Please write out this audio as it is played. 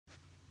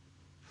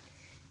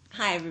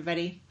Hi,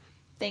 everybody.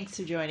 Thanks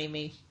for joining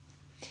me.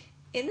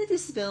 In the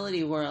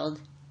disability world,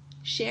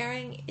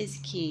 sharing is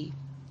key.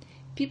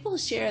 People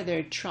share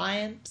their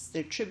triumphs,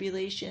 their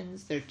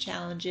tribulations, their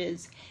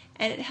challenges,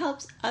 and it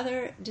helps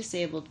other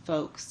disabled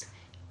folks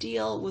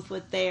deal with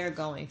what they are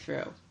going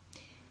through.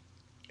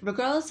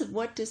 Regardless of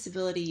what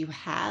disability you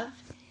have,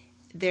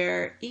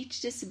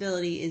 each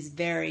disability is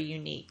very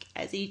unique,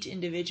 as each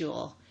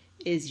individual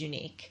is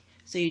unique.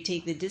 So you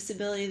take the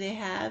disability they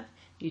have,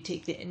 you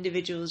take the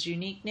individual's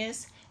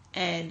uniqueness,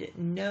 and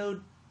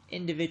no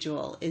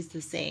individual is the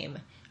same,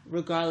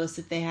 regardless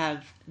if they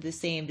have the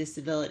same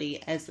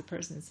disability as the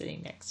person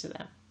sitting next to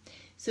them.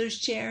 So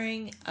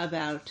sharing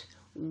about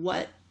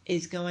what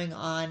is going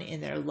on in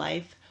their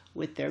life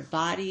with their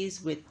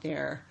bodies, with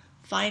their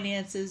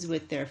finances,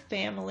 with their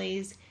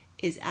families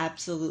is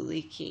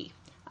absolutely key.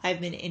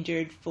 I've been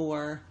injured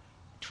for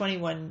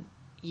 21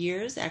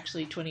 years,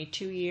 actually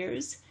 22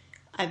 years.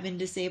 I've been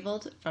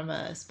disabled from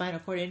a spinal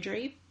cord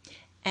injury,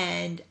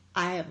 and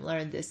I have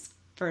learned this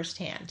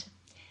firsthand.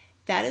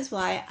 That is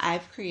why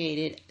I've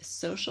created a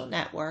social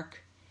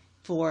network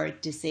for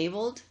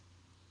disabled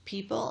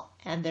people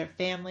and their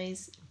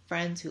families,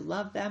 friends who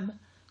love them,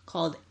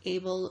 called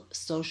Able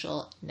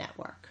Social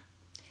Network.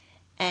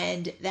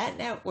 And that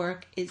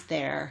network is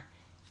there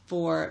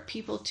for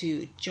people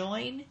to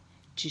join,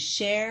 to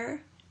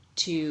share,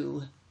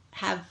 to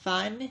have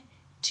fun,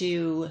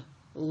 to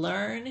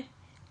learn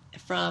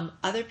from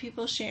other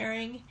people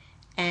sharing,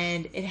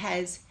 and it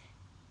has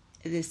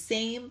the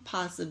same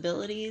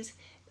possibilities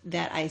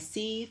that I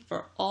see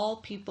for all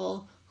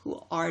people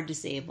who are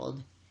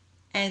disabled.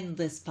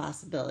 Endless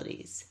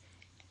possibilities.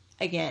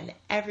 Again,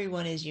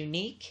 everyone is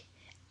unique,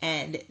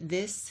 and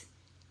this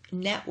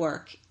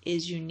network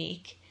is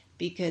unique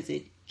because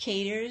it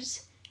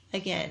caters,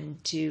 again,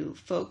 to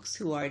folks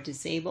who are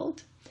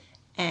disabled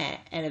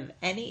and of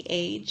any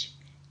age,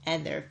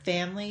 and their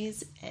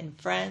families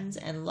and friends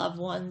and loved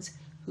ones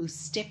who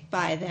stick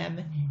by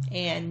them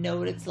and know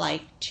what it's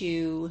like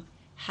to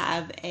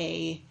have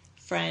a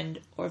friend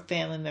or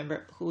family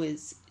member who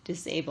is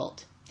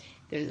disabled.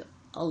 There's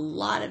a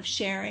lot of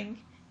sharing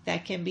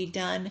that can be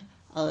done,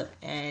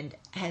 and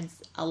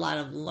hence a lot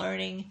of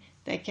learning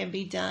that can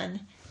be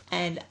done,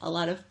 and a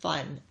lot of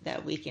fun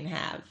that we can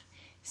have.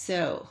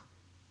 So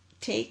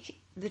take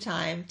the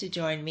time to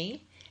join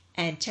me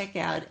and check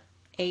out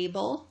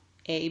Able,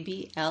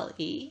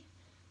 ABLE,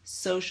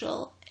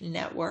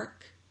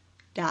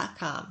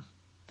 socialnetwork.com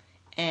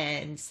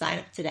and sign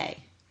up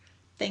today.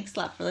 Thanks a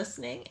lot for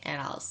listening, and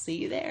I'll see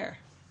you there.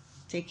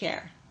 Take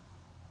care.